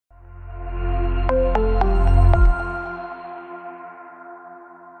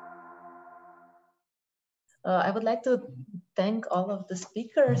I would like to thank all of the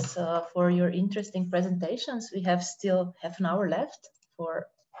speakers for your interesting presentations. We have still half an hour left for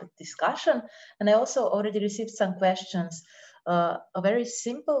the discussion. And I also already received some questions. A very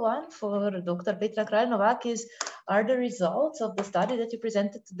simple one for Dr. Petra Kralj-Novak is, are the results of the study that you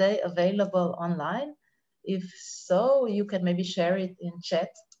presented today available online? If so, you can maybe share it in chat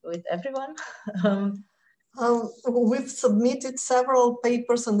with everyone. We've submitted several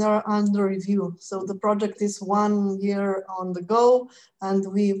papers and they're under review. So the project is 1 year on the go, and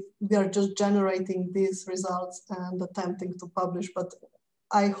we are just generating these results and attempting to publish. But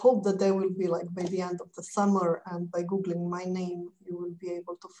I hope that they will be like by the end of the summer, and by Googling my name, you will be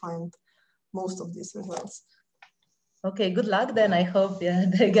able to find most of these results. Okay, good luck then. I hope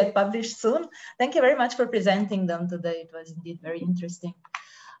they get published soon. Thank you very much for presenting them today. It was indeed very interesting.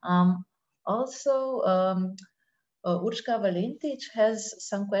 Also, Urška Valentic has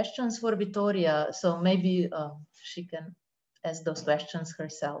some questions for Victoria, so maybe she can ask those questions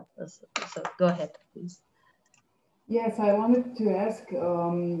herself. So go ahead, please. Yes, I wanted to ask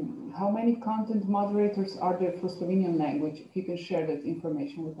how many content moderators are there for Slovenian language? If you can share that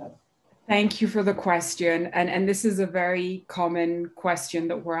information with us. Thank you for the question. And this is a very common question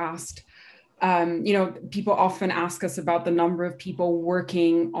that we're asked. You know, people often ask us about the number of people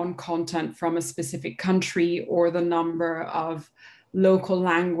working on content from a specific country or the number of local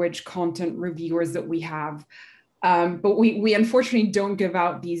language content reviewers that we have. But we unfortunately don't give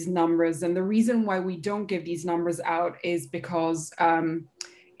out these numbers. And the reason why we don't give these numbers out is because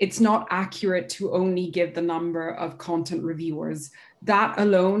it's not accurate to only give the number of content reviewers. That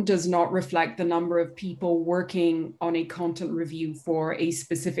alone does not reflect the number of people working on a content review for a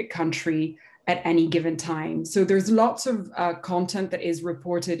specific country at any given time. So there's lots of content that is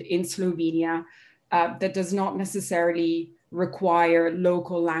reported in Slovenia that does not necessarily require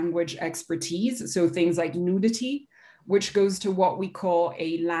local language expertise. So things like nudity, which goes to what we call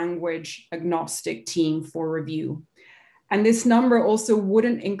a language agnostic team for review. And this number also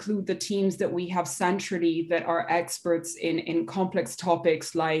wouldn't include the teams that we have centrally that are experts in complex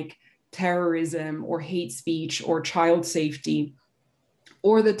topics like terrorism or hate speech or child safety,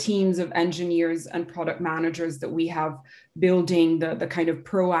 or the teams of engineers and product managers that we have building the kind of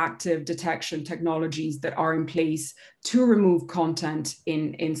proactive detection technologies that are in place to remove content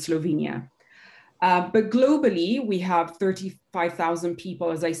in Slovenia. But globally, we have 35,000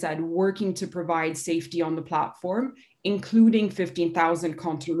 people, as I said, working to provide safety on the platform, including 15,000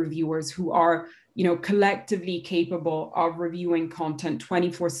 content reviewers who are, you know, collectively capable of reviewing content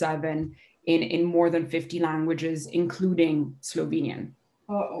 24/7 in more than 50 languages, including Slovenian.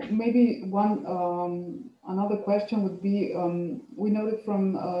 Maybe another question would be, we noted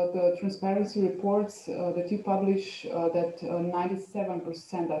from the transparency reports that you publish that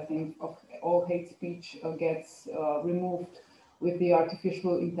 97%, I think, of all hate speech gets removed with the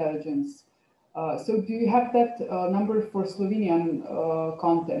artificial intelligence. So do you have that number for Slovenian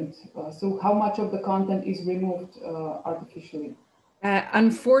content? So how much of the content is removed artificially?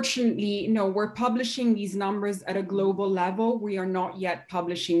 Unfortunately, no, we're publishing these numbers at a global level. We are not yet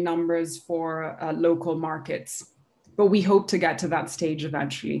publishing numbers for local markets, but we hope to get to that stage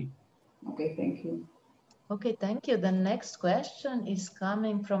eventually. Okay, thank you. Okay, thank you. The next question is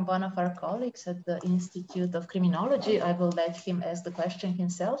coming from one of our colleagues at the Institute of Criminology. I will let him ask the question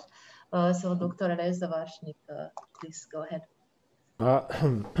himself. So Dr. Aleš Zavaršnik, please go ahead.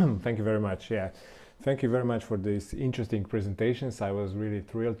 Thank you very much. Yeah. Thank you very much for these interesting presentations. I was really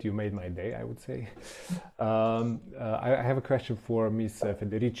thrilled. You made my day, I would say. I have a question for Ms.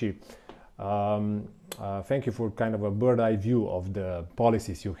 Federici. Thank you for kind of a bird's-eye view of the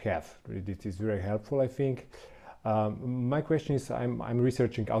policies you have. It is very helpful, I think. My question is, I'm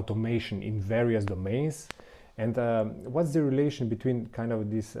researching automation in various domains. And what's the relation between kind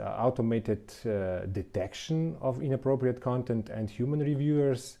of this automated detection of inappropriate content and human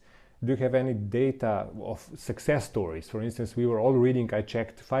reviewers? Do you have any data of success stories? For instance, we were all reading, I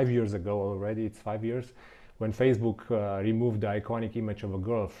checked 5 years ago already, it's 5 years, when Facebook removed the iconic image of a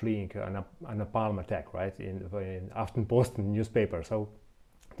girl fleeing a napalm attack, right, in Aftenposten newspaper. So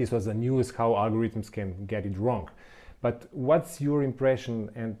this was the news, how algorithms can get it wrong. But what's your impression,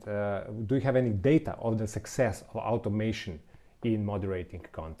 and do you have any data of the success of automation in moderating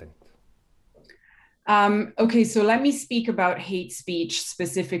content? Okay, so let me speak about hate speech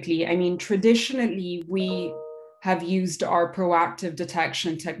specifically. I mean, traditionally, we have used our proactive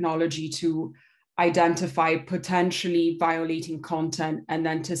detection technology to identify potentially violating content and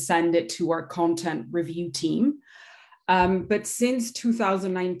then to send it to our content review team. But since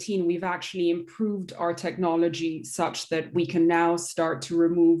 2019, we've actually improved our technology such that we can now start to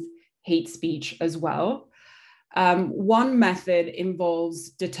remove hate speech as well. One method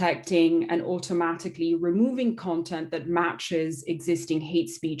involves detecting and automatically removing content that matches existing hate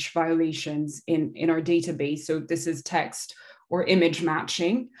speech violations in our database. So this is text or image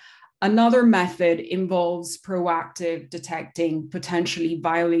matching. Another method involves proactive detecting potentially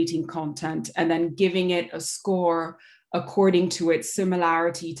violating content and then giving it a score according to its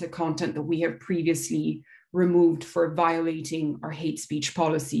similarity to content that we have previously removed for violating our hate speech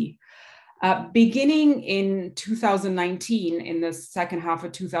policy. Beginning in 2019, in the second half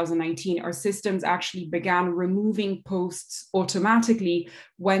of 2019, our systems actually began removing posts automatically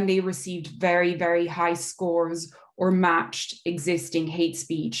when they received very, very high scores or matched existing hate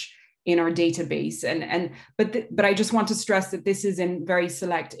speech in our database. But I just want to stress that this is in very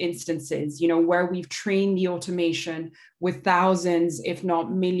select instances, where we've trained the automation with thousands, if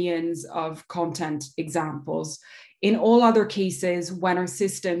not millions, of content examples. In all other cases, when our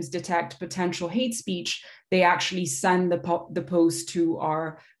systems detect potential hate speech, they actually send the post to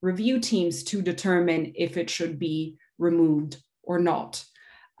our review teams to determine if it should be removed or not.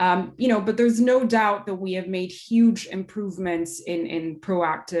 But there's no doubt that we have made huge improvements in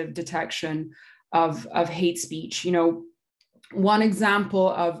proactive detection of hate speech. One example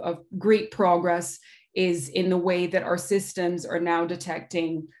of great progress is in the way that our systems are now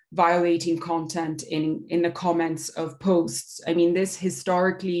detecting violating content in the comments of posts. I mean, this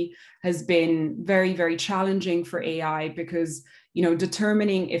historically has been very, very challenging for AI because,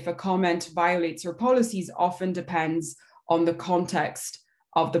 determining if a comment violates our policies often depends on the context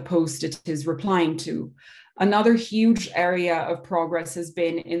of the post it is replying to. Another huge area of progress has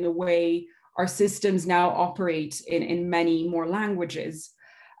been in the way our systems now operate in many more languages.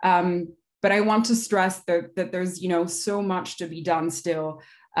 But I want to stress that there's, so much to be done still,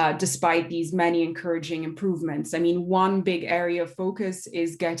 despite these many encouraging improvements. I mean, one big area of focus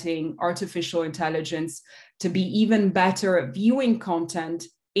is getting artificial intelligence to be even better at viewing content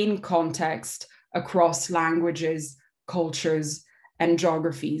in context across languages, cultures, and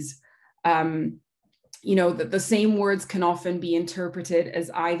geographies. The same words can often be interpreted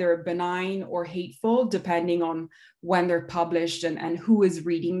as either benign or hateful, depending on when they're published and who is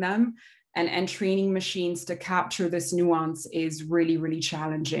reading them. And training machines to capture this nuance is really, really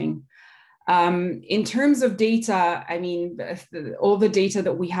challenging. In terms of data, I mean, all the data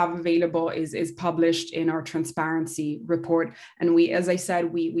that we have available is published in our transparency report. And as I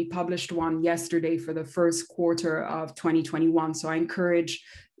said, we published one yesterday for the first quarter of 2021. So I encourage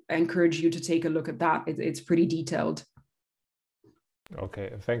you to take a look at that. It's pretty detailed.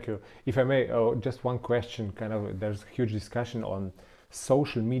 Okay, thank you. If I may, just one question, there's a huge discussion on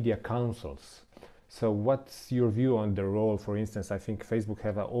social media councils. So what's your view on the role? For instance, I think Facebook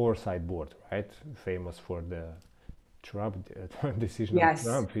have an oversight board, right? Famous for the Trump decision yes.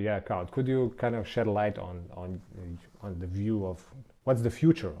 of Trump account. Could you shed light on the view of what's the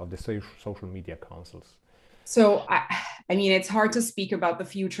future of the social media councils? So, I mean, it's hard to speak about the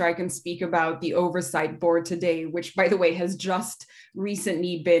future. I can speak about the oversight board today, which, by the way, has just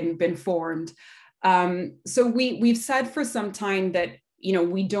recently been formed. So we've said for some time that,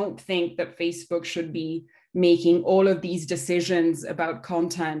 we don't think that Facebook should be making all of these decisions about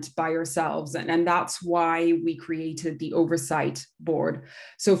content by ourselves. And that's why we created the Oversight Board.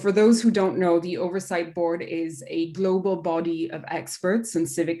 So for those who don't know, the Oversight Board is a global body of experts and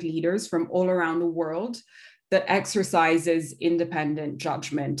civic leaders from all around the world that exercises independent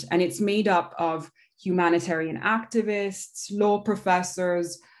judgment. And it's made up of humanitarian activists, law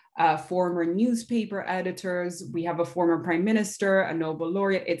professors, former newspaper editors. We have a former prime minister, a Nobel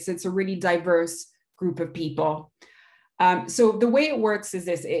laureate. It's a really diverse group of people. So the way it works is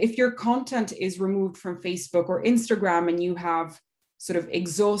this: if your content is removed from Facebook or Instagram and you have sort of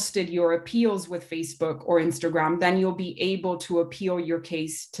exhausted your appeals with Facebook or Instagram, then you'll be able to appeal your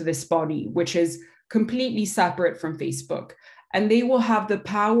case to this body, which is completely separate from Facebook. And they will have the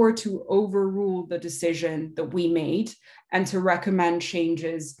power to overrule the decision that we made and to recommend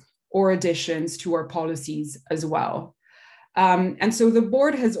changes or additions to our policies as well. And so the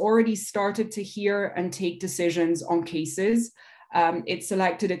board has already started to hear and take decisions on cases. It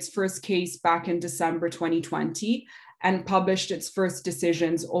selected its first case back in December 2020 and published its first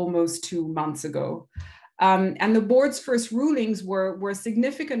decisions almost 2 months ago. And the board's first rulings were a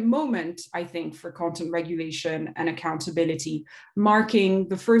significant moment, I think, for content regulation and accountability, marking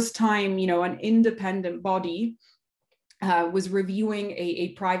the first time, an independent body was reviewing a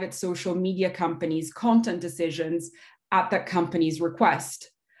private social media company's content decisions at that company's request.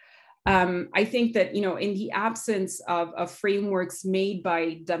 I think that, in the absence of frameworks made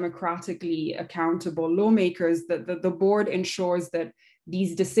by democratically accountable lawmakers, the board ensures that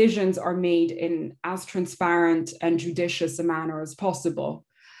these decisions are made in as transparent and judicious a manner as possible.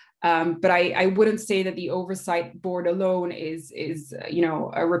 But I wouldn't say that the oversight board alone is you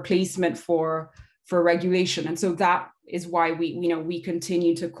know, a replacement for regulation. And so that is why we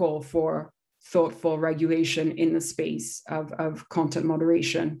continue to call for thoughtful regulation in the space of content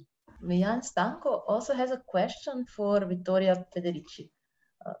moderation. Jan Stanko also has a question for Vittoria Federici.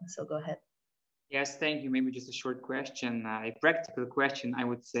 So go ahead. Yes, thank you. Maybe just a short question, a practical question, I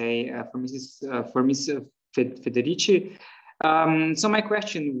would say, for Ms. Federici. So my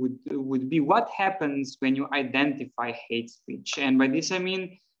question would be, what happens when you identify hate speech? And by this I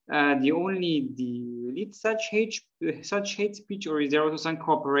mean, do you only delete such hate speech, or is there also some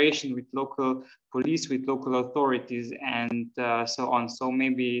cooperation with local police, with local authorities, and so on? So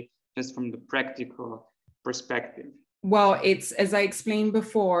maybe just from the practical perspective. Well, it's, as I explained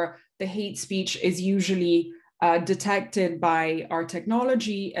before, the hate speech is usually detected by our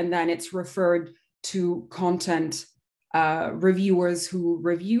technology, and then it's referred to content reviewers who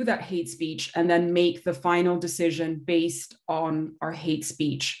review that hate speech and then make the final decision based on our hate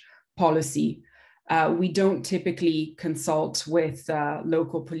speech policy. We don't typically consult with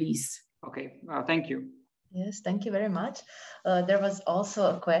local police. Okay, thank you. Yes, thank you very much. There was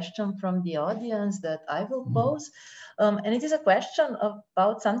also a question from the audience that I will pose. And it is a question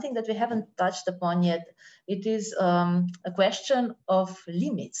about something that we haven't touched upon yet. It is a question of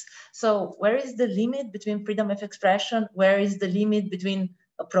limits. So where is the limit between freedom of expression? Where is the limit between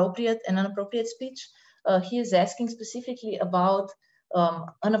appropriate and inappropriate speech? He is asking specifically about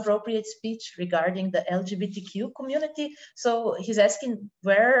inappropriate speech regarding the LGBTQ community. So he's asking,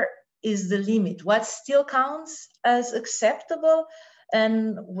 where is the limit? What still counts as acceptable,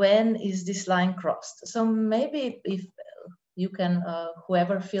 and when is this line crossed? So maybe if you can,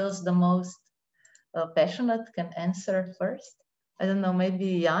 whoever feels the most passionate can answer first. I don't know,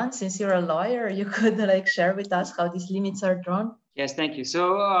 maybe Jan, since you're a lawyer, you could like share with us how these limits are drawn. Yes, thank you.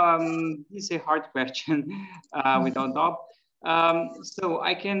 So this is a hard question, without doubt. So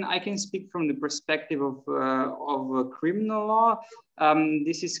I can speak from the perspective of criminal law.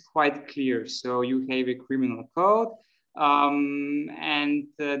 This is quite clear. So you have a criminal code, and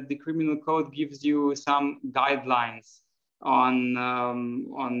the criminal code gives you some guidelines on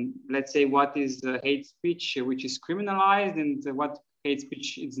let's say what is hate speech which is criminalized and what hate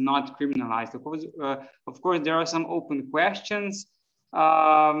speech is not criminalized. Of course, there are some open questions.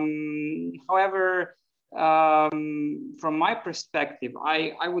 However, from my perspective,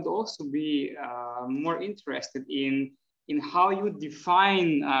 I would also be more interested in how you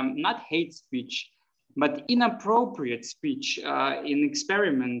define not hate speech, but inappropriate speech in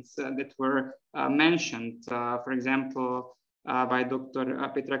experiments that were mentioned, for example, by Dr.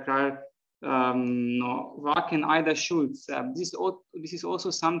 Petra Král, Novak and Ida Schulz. This is also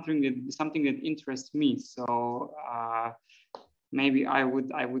something that interests me. So maybe I would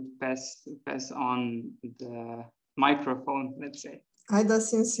pass on the microphone, let's say. Ida,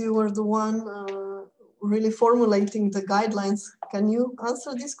 since you were the one really formulating the guidelines, can you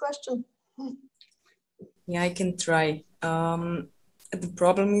answer this question? Yeah, I can try. The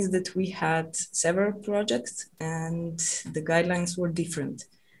problem is that we had several projects and the guidelines were different.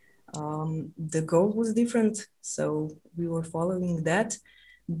 The goal was different, so we were following that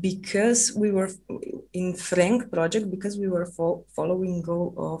because we were in Ferenc project, because we were following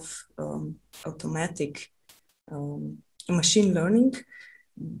goal of automatic machine learning.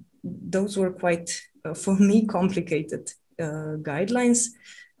 Those were quite, for me, complicated guidelines.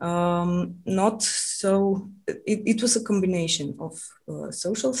 Not so, it was a combination of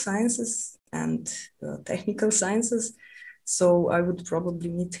social sciences and technical sciences. So I would probably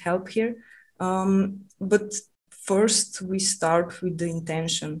need help here. But first we start with the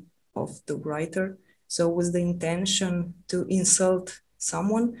intention of the writer. So was the intention to insult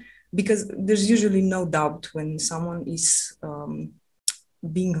someone? Because there's usually no doubt when someone is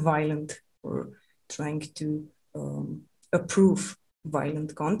being violent or trying to approve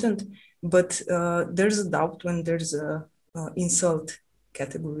violent content, but there's a doubt when there's a insult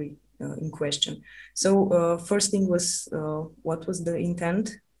category in question. So first thing was what was the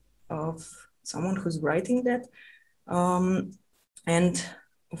intent of someone who's writing that, and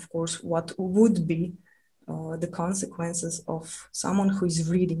of course what would be the consequences of someone who is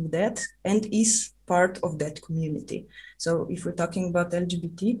reading that and is part of that community. So if we're talking about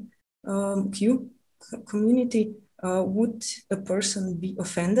LGBTQ community, would a person be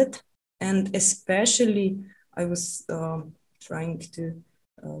offended? And especially, I was trying to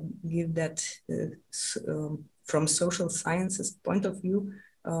give that from social sciences point of view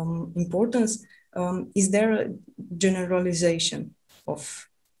importance. Is there a generalization of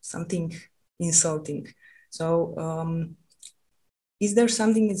something insulting. So is there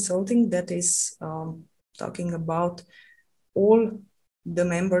something insulting that is talking about all the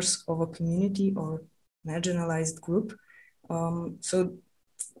members of a community or marginalized group? So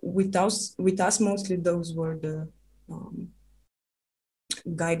with us mostly those were the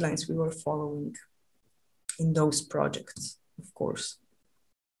guidelines we were following in those projects, of course.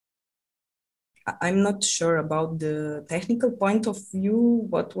 I'm not sure about the technical point of view.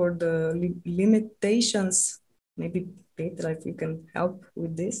 What were the limitations? Maybe Petra, if you can help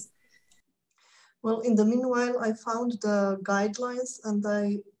with this. Well, in the meanwhile, I found the guidelines and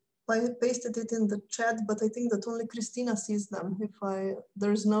I pasted it in the chat, but I think that only Kristina sees them.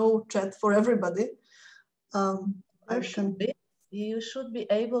 There's no chat for everybody. You should be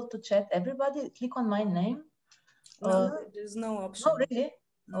able to chat everybody. Click on my name. No, there's no option. Oh, really?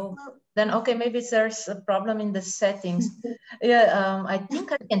 Oh, then okay, maybe there's a problem in the settings. Yeah, I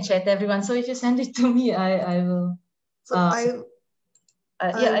think I can chat everyone. So if you send it to me, I will. So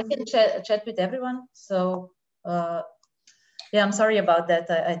yeah, I can chat with everyone. So yeah, I'm sorry about that.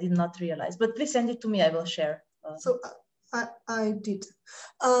 I did not realize, but please send it to me. I will share. So I did.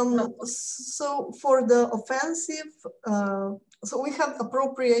 So for the offensive, so we have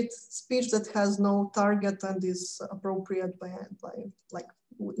appropriate speech that has no target and is appropriate by like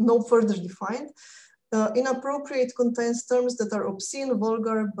no further defined. Inappropriate contains terms that are obscene,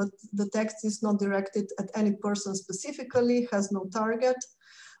 vulgar, but the text is not directed at any person specifically, has no target.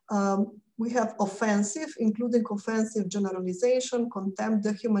 We have offensive, including offensive generalization, contempt,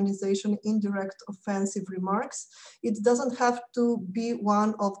 dehumanization, indirect offensive remarks. It doesn't have to be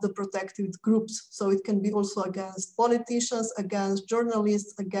one of the protected groups. So it can be also against politicians, against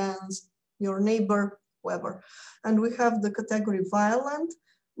journalists, against your neighbor, whoever. And we have the category violent,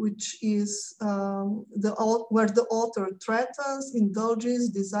 which is where the author threatens, indulges,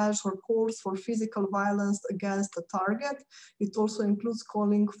 desires, or calls for physical violence against a target. It also includes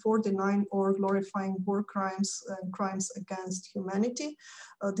calling for, denying, or glorifying war crimes and crimes against humanity.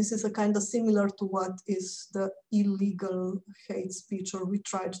 This is a kind of similar to what is the illegal hate speech, or we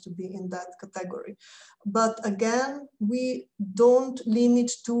tried to be in that category. But again, we don't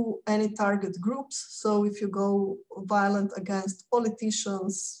limit to any target groups. So if you go violent against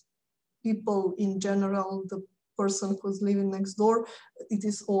politicians, people in general, the person who's living next door, it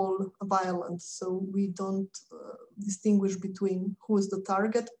is all violent. So we don't distinguish between who is the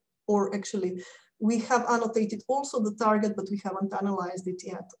target, or actually we have annotated also the target, but we haven't analyzed it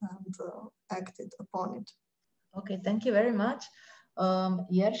yet and acted upon it. Okay, thank you very much.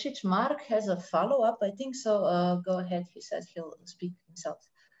 Jeršić Mark has a follow-up, I think so. Go ahead, he says he'll speak himself.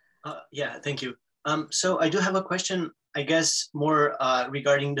 Yeah, thank you. So I do have a question, I guess, more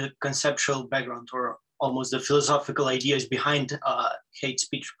regarding the conceptual background or almost the philosophical ideas behind hate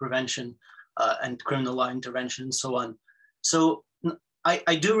speech prevention and criminal law intervention and so on. So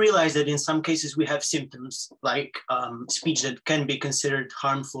I do realize that in some cases we have symptoms like speech that can be considered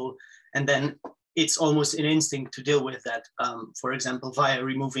harmful, and then it's almost an instinct to deal with that, for example, via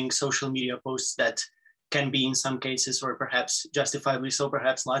removing social media posts that can be in some cases, or perhaps justifiably so,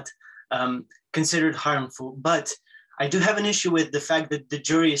 perhaps not, considered harmful. But I do have an issue with the fact that the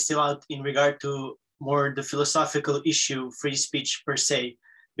jury is still out in regard to more the philosophical issue, free speech per se,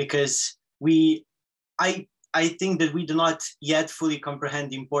 because I think that we do not yet fully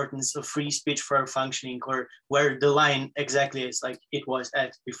comprehend the importance of free speech for our functioning, or where the line exactly is like it was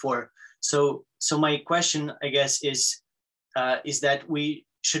at before. So my question, I guess, is that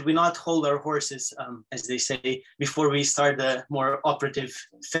should we not hold our horses, as they say, before we start the more operative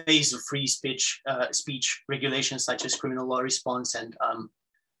phase of free speech regulations, such as criminal law response and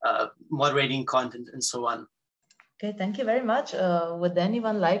moderating content and so on? Okay, thank you very much. Would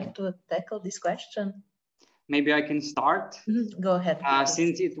anyone like to tackle this question? Maybe I can start. Go ahead.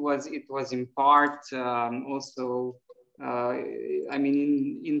 Since it was in part also, I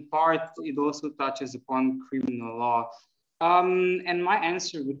mean, in part, it also touches upon criminal law. And my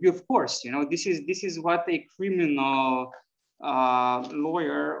answer would be, of course, you know, this is what a criminal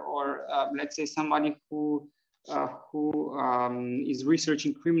lawyer, or let's say somebody who is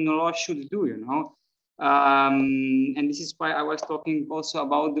researching criminal law should do, you know. And this is why I was talking also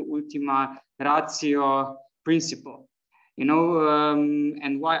about the ultima ratio principle, you know,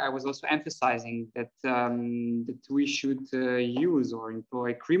 and why I was also emphasizing that that we should use or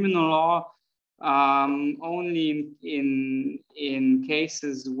employ criminal law only in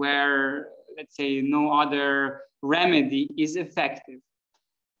cases where, let's say, no other remedy is effective.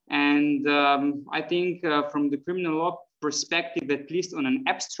 And I think from the criminal law perspective, at least on an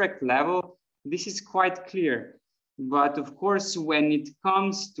abstract level, this is quite clear, But of course, when it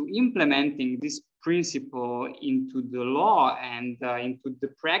comes to implementing this principle into the law and into the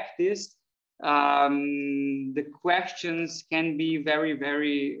practice, the questions can be very,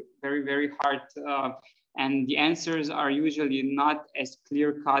 very, very, very hard. And the answers are usually not as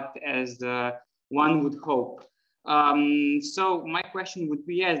clear-cut as one would hope. So my question would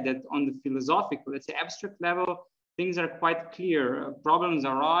be, yes, that on the philosophical, let's say abstract level, things are quite clear. Problems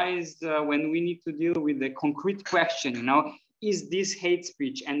arise when we need to deal with a concrete question, you know, is this hate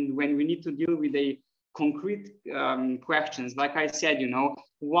speech? And when we need to deal with a concrete questions, like I said, you know,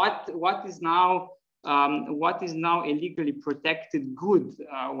 what is now a legally protected good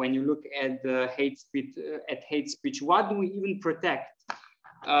when you look at the hate speech? What do we even protect?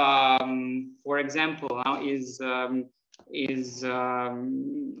 For example, now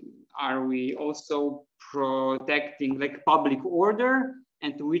are we also protecting like public order,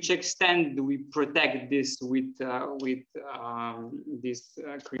 and to which extent do we protect this with these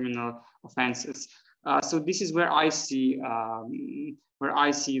criminal offenses? So this is where I see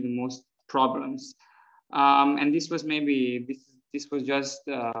the most problems, and this was maybe this was just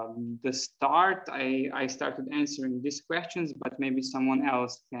the start. I started answering these questions, but maybe someone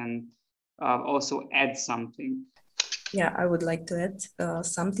else can also add something. Yeah, I would like to add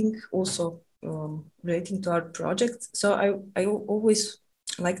something also relating to our project. So I always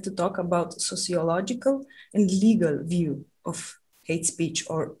like to talk about sociological and legal view of hate speech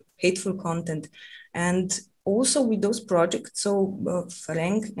or hateful content. And also with those projects, so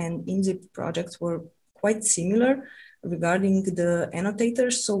Ferenc and ENG projects were quite similar regarding the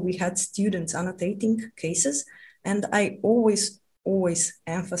annotators. So we had students annotating cases, and I always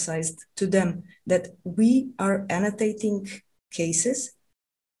emphasized to them that we are annotating cases,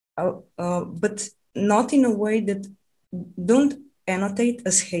 but not in a way that don't annotate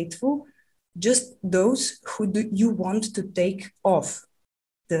as hateful, just those who you want to take off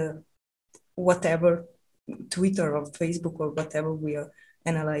the whatever Twitter or Facebook or whatever we are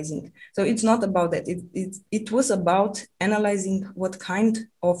analyzing. So it's not about that. It was about analyzing what kind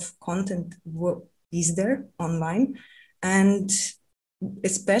of content is there online. And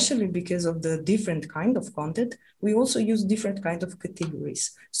especially because of the different kind of content, we also use different kind of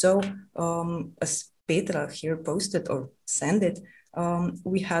categories. So as Petra here posted or sent it,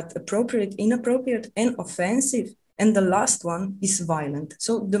 we had appropriate, inappropriate, and offensive. And the last one is violent.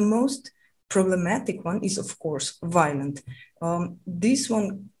 So the most problematic one is, of course, violent. This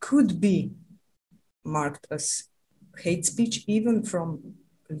one could be marked as hate speech, even from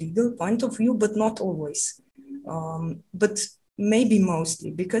a legal point of view, but not always. But maybe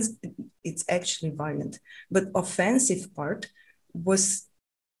mostly because it's actually violent. But offensive part was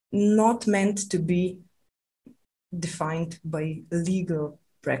not meant to be defined by legal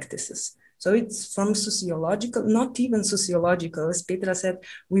practices. So it's from sociological, not even sociological. As Petra said,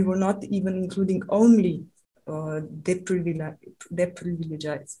 we were not even including only deprivileged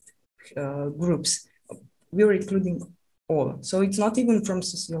groups. We were including all. So it's not even from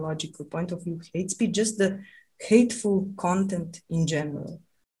sociological point of view hate speech, just the hateful content in general.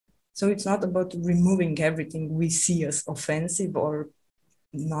 So it's not about removing everything we see as offensive or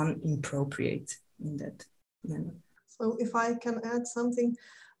non-appropriate in that manner. So if I can add something,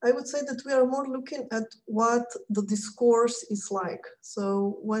 I would say that we are more looking at what the discourse is like.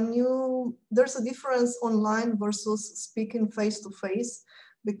 So when there's a difference online versus speaking face to face,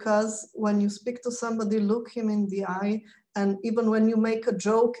 because when you speak to somebody, look him in the eye, and even when you make a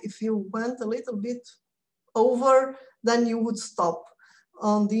joke, if you went a little bit over, then you would stop.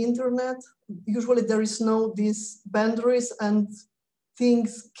 On the internet, usually there is no these boundaries, and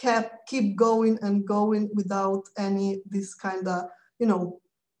things keep going and going without any this kind of,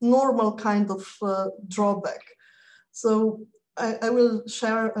 normal kind of drawback. So I will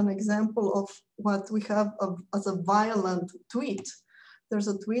share an example of what we have as a violent tweet. There's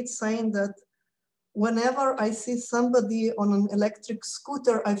a tweet saying that whenever I see somebody on an electric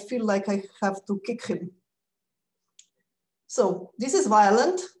scooter, I feel like I have to kick him. So this is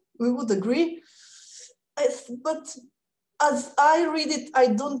violent, we would agree. But as I read it, I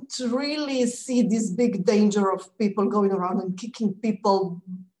don't really see this big danger of people going around and kicking people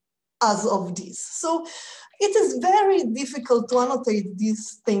as of this. So it is very difficult to annotate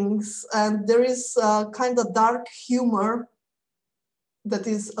these things. And there is a kind of dark humor that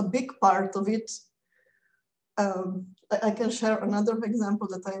is a big part of it. I can share another example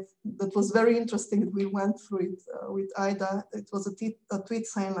that was very interesting. We went through it with Ida. It was a tweet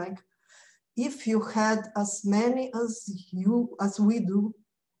saying like, if you had as many as we do,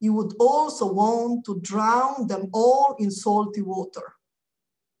 you would also want to drown them all in salty water.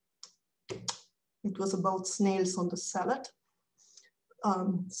 It was about snails on the salad.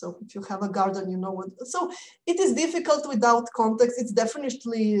 So if you have a garden, you know what. So it is difficult without context. It's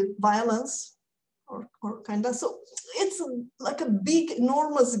definitely violence or kind of. So it's like a big,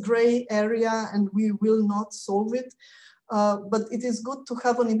 enormous gray area, and we will not solve it. But it is good to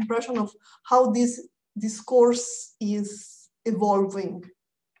have an impression of how this discourse is evolving,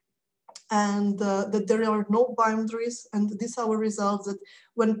 and that there are no boundaries. And these are our results, that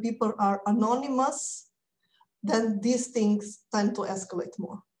when people are anonymous, then these things tend to escalate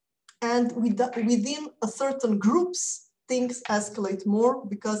more. And within a certain groups, things escalate more,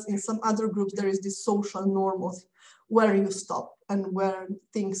 because in some other groups, there is this social norm of where you stop and where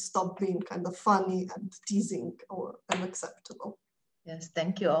things stop being kind of funny and teasing or unacceptable. Yes,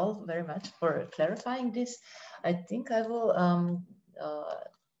 thank you all very much for clarifying this. I think I will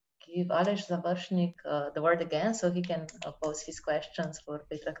give Aleš Završnik the word again, so he can pose his questions for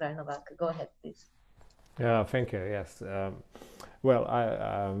Petra Krajnovak. Go ahead, please. Yeah, thank you. Yes. Well,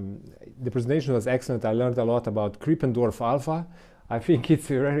 the presentation was excellent. I learned a lot about Krippendorf alpha. I think it's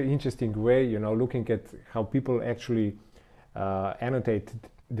a very interesting way, you know, looking at how people actually annotate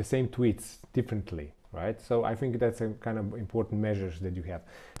the same tweets differently, right? So I think that's a kind of important measures that you have.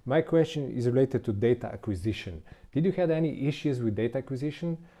 My question is related to data acquisition. Did you have any issues with data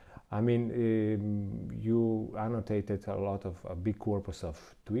acquisition? I mean, you annotated a lot of a big corpus of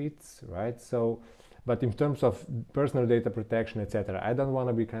tweets, right? So, but in terms of personal data protection, etc., I don't want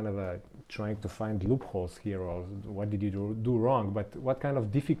to be kind of trying to find loopholes here, or what did you do wrong, but what kind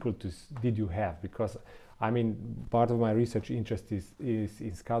of difficulties did you have? Because, I mean, part of my research interest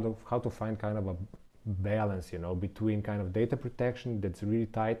is kind of how to find kind of a balance, you know, between kind of data protection that's really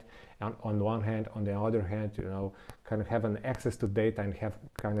tight on the one hand, on the other hand, you know, kind of have an access to data and have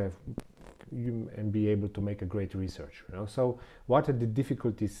kind of and be able to make a great research, you know. So what are the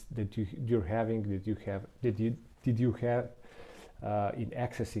difficulties that you're having, that you have, did you have in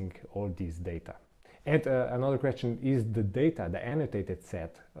accessing all these data? And another question, is the data, the annotated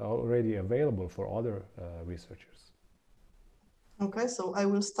set, already available for other researchers? Okay, so I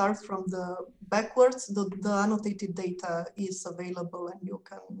will start from the backwards. The annotated data is available, and you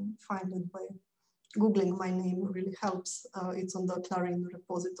can find it by Googling my name. Really helps. It's on the Clarin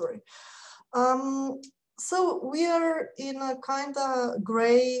repository. So we are in a kind of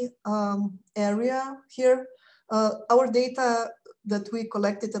gray area here. Our data that we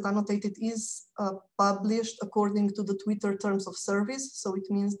collected and annotated is published according to the Twitter terms of service. So it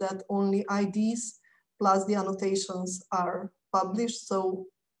means that only IDs plus the annotations are published. So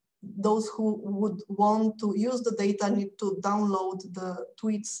those who would want to use the data need to download the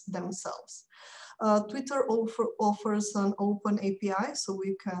tweets themselves. Twitter offers an open API, so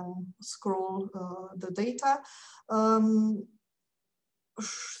we can scroll the data.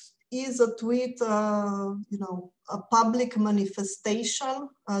 Is a tweet, you know, a public manifestation,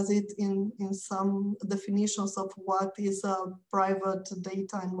 as it in some definitions of what is private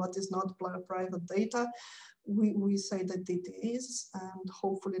data and what is not private data? We say that it is, and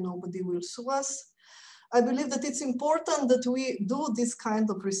hopefully nobody will sue us. I believe that it's important that we do this kind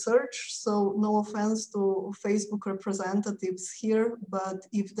of research. So no offense to Facebook representatives here, but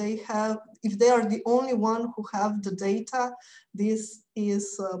if they are the only one who have the data, this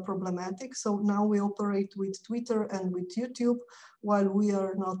is problematic. So now we operate with Twitter and with YouTube, while we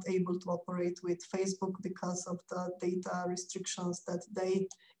are not able to operate with Facebook because of the data restrictions that they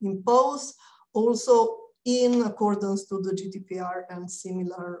impose, also in accordance to the GDPR and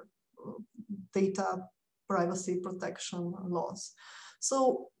similar data privacy protection laws.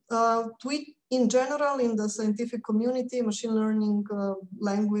 So tweet in general in the scientific community, machine learning,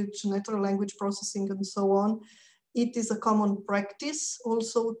 language, natural language processing, and so on, it is a common practice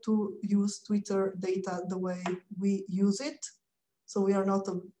also to use Twitter data the way we use it. So we are not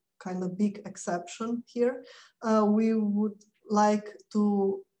a kind of big exception here. We would like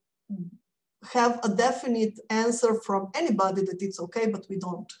to have a definite answer from anybody that it's okay, but we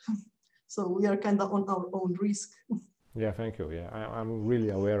don't. So we are kind of on our own risk. Yeah, thank you. Yeah, I'm really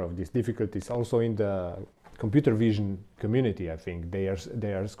aware of these difficulties. Also in the computer vision community, I think they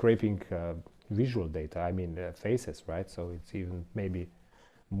are scraping visual data. I mean faces, right? So it's even maybe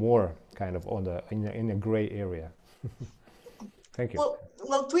more kind of on the in a gray area. Thank you.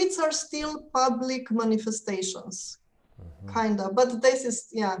 Well, tweets are still public manifestations, kind of. But this is,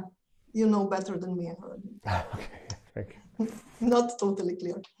 yeah, you know better than me. Okay, thank you. Not totally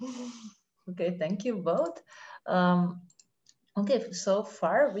clear. Okay, thank you both. Okay, so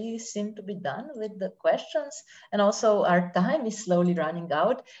far we seem to be done with the questions, and also our time is slowly running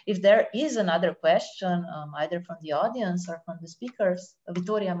out. If there is another question, either from the audience or from the speakers,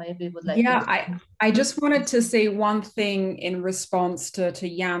 Vittoria maybe would like to. I just wanted to say one thing in response to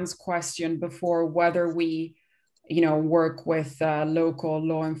Jan's question before, whether we, work with local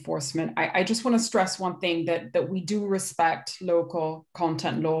law enforcement. I just want to stress one thing, that we do respect local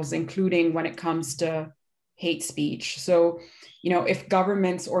content laws, including when it comes to hate speech. So, if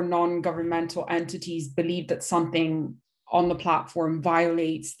governments or non-governmental entities believe that something on the platform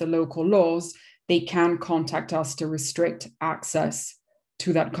violates the local laws, they can contact us to restrict access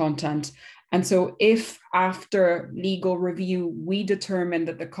to that content. And so if after legal review, we determine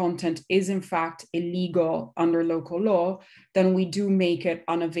that the content is in fact illegal under local law, then we do make it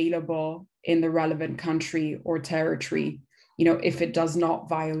unavailable in the relevant country or territory, if it does not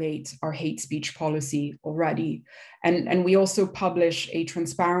violate our hate speech policy already. And we also publish a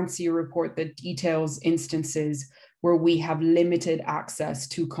transparency report that details instances where we have limited access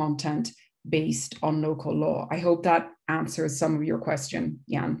to content based on local law. I hope that answers some of your question,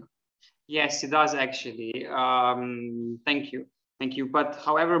 Jan. Yes, it does actually. Thank you. Thank you. But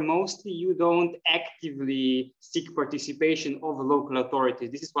however, mostly you don't actively seek participation of local authorities.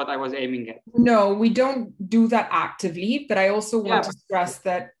 This is what I was aiming at. No, we don't do that actively, but I also want to stress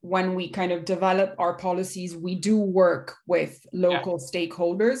that when we kind of develop our policies, we do work with local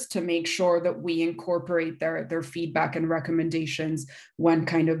stakeholders to make sure that we incorporate their feedback and recommendations when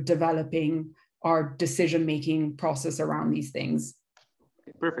kind of developing our decision-making process around these things.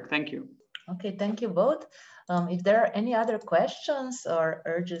 Okay, perfect, thank you. Okay, thank you both. If there are any other questions or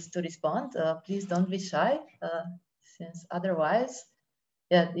urges to respond, please don't be shy, since otherwise,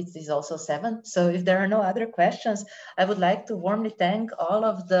 it is also 7. So if there are no other questions, I would like to warmly thank all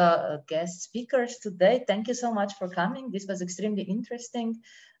of the guest speakers today. Thank you so much for coming. This was extremely interesting.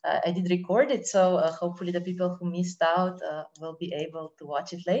 I did record it, so hopefully the people who missed out will be able to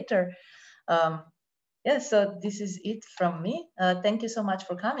watch it later. So this is it from me. Thank you so much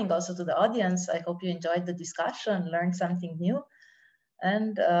for coming, also to the audience. I hope you enjoyed the discussion, learned something new,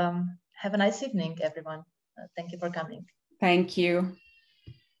 and have a nice evening, everyone. Thank you for coming. Thank you.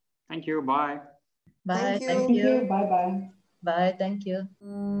 Thank you. Bye. Bye. Thank you. Bye-bye. Bye. Thank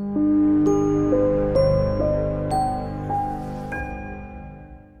you.